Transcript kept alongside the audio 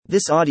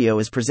This audio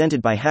is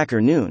presented by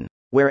Hacker Noon,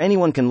 where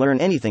anyone can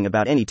learn anything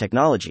about any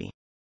technology.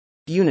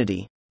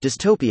 Unity,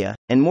 Dystopia,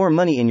 and More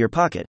Money in Your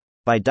Pocket,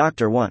 by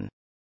Dr. One.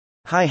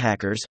 Hi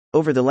hackers,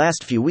 over the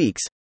last few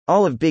weeks,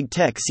 all of big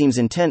tech seems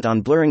intent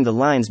on blurring the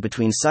lines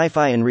between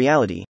sci-fi and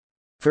reality.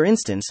 For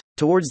instance,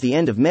 towards the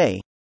end of May,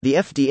 the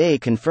FDA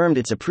confirmed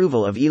its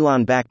approval of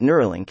Elon-backed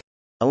Neuralink,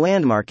 a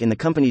landmark in the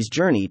company's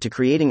journey to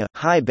creating a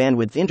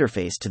high-bandwidth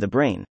interface to the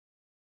brain.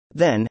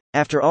 Then,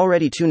 after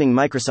already tuning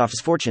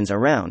Microsoft's fortunes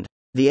around,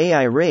 the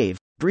AI rave,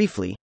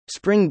 briefly,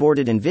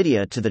 springboarded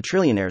Nvidia to the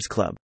trillionaires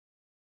club.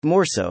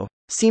 More so,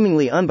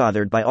 seemingly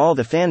unbothered by all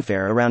the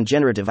fanfare around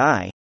generative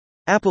AI,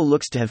 Apple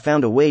looks to have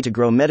found a way to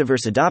grow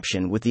metaverse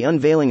adoption with the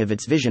unveiling of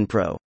its Vision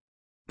Pro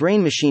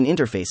brain-machine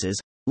interfaces,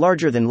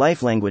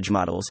 larger-than-life language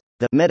models,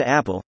 the Meta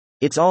Apple.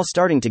 It's all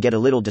starting to get a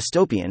little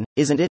dystopian,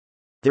 isn't it?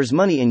 There's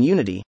money in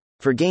Unity.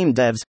 For game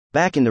devs,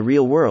 back in the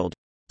real world,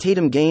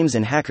 Tatum Games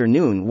and Hacker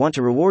Noon want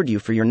to reward you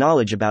for your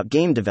knowledge about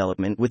game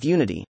development with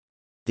Unity.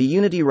 The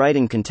Unity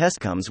Writing Contest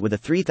comes with a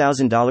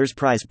 $3,000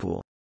 prize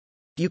pool.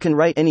 You can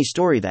write any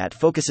story that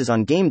focuses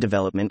on game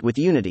development with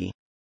Unity.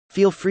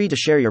 Feel free to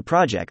share your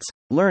projects,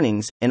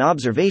 learnings, and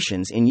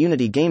observations in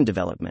Unity game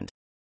development.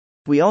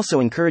 We also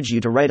encourage you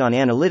to write on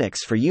analytics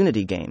for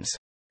Unity games.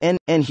 And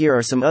here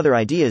are some other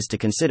ideas to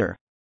consider.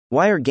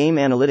 Why are game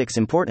analytics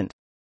important?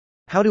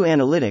 How do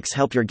analytics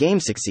help your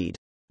game succeed?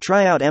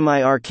 Try out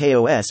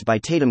MIRKOS by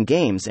Tatum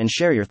Games and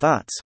share your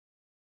thoughts.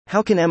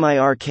 How can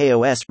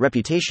MIRKOS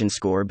reputation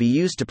score be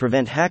used to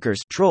prevent hackers,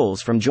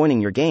 trolls from joining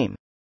your game?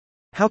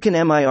 How can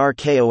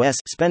MIRKOS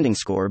spending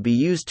score be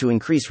used to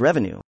increase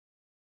revenue?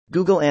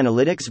 Google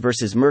Analytics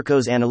versus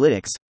Mirkos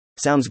Analytics.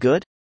 Sounds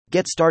good?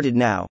 Get started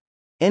now.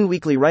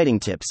 Weekly writing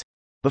tips.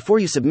 Before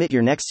you submit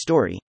your next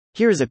story,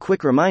 here is a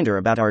quick reminder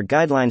about our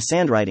guideline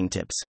sandwriting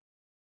tips.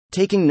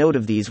 Taking note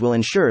of these will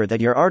ensure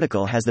that your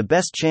article has the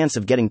best chance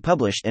of getting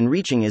published and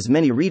reaching as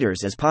many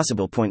readers as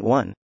possible. Point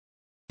 1.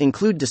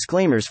 Include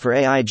disclaimers for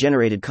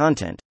AI-generated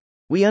content.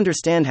 We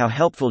understand how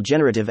helpful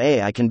generative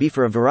AI can be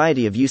for a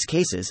variety of use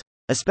cases,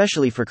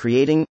 especially for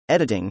creating,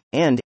 editing,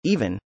 and,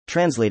 even,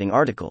 translating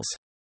articles.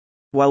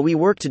 While we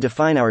work to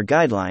define our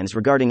guidelines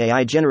regarding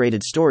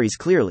AI-generated stories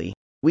clearly,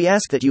 we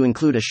ask that you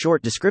include a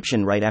short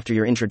description right after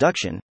your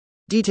introduction,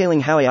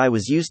 detailing how AI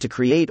was used to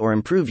create or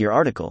improve your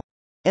article.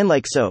 And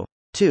like so.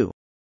 2.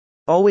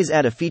 Always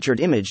add a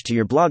featured image to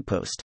your blog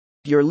post.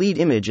 Your lead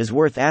image is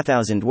worth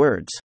 1,000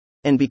 words.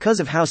 And because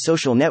of how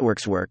social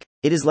networks work,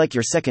 it is like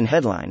your second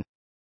headline.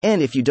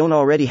 And if you don't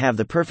already have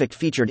the perfect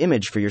featured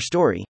image for your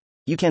story,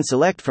 you can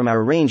select from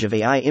our range of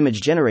AI image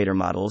generator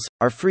models,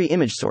 our free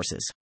image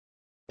sources.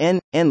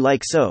 And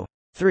like so.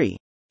 3.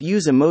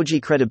 Use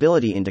emoji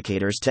credibility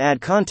indicators to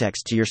add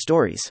context to your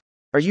stories.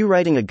 Are you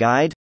writing a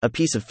guide, a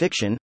piece of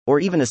fiction, or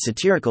even a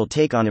satirical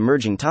take on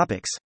emerging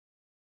topics?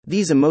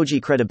 These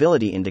emoji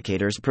credibility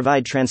indicators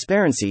provide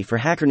transparency for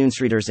Hacker Noon's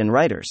readers and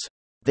writers.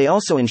 They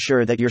also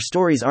ensure that your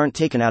stories aren't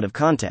taken out of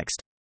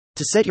context.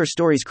 To set your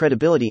story's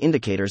credibility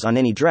indicators on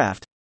any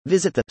draft,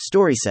 visit the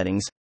Story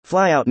Settings,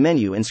 flyout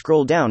menu and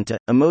scroll down to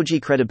Emoji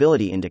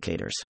Credibility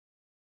Indicators.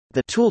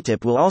 The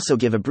tooltip will also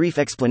give a brief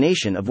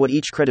explanation of what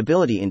each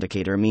credibility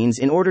indicator means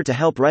in order to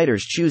help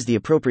writers choose the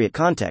appropriate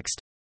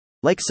context.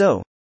 Like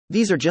so.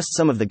 These are just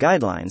some of the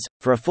guidelines.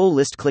 For a full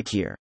list, click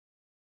here.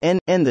 And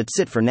that's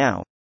it for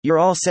now. You're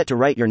all set to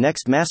write your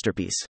next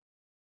masterpiece.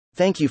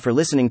 Thank you for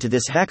listening to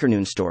this Hacker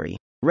Noon story,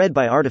 read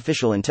by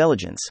artificial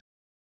intelligence.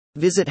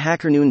 Visit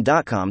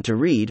hackernoon.com to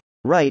read,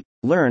 write,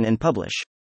 learn, and publish.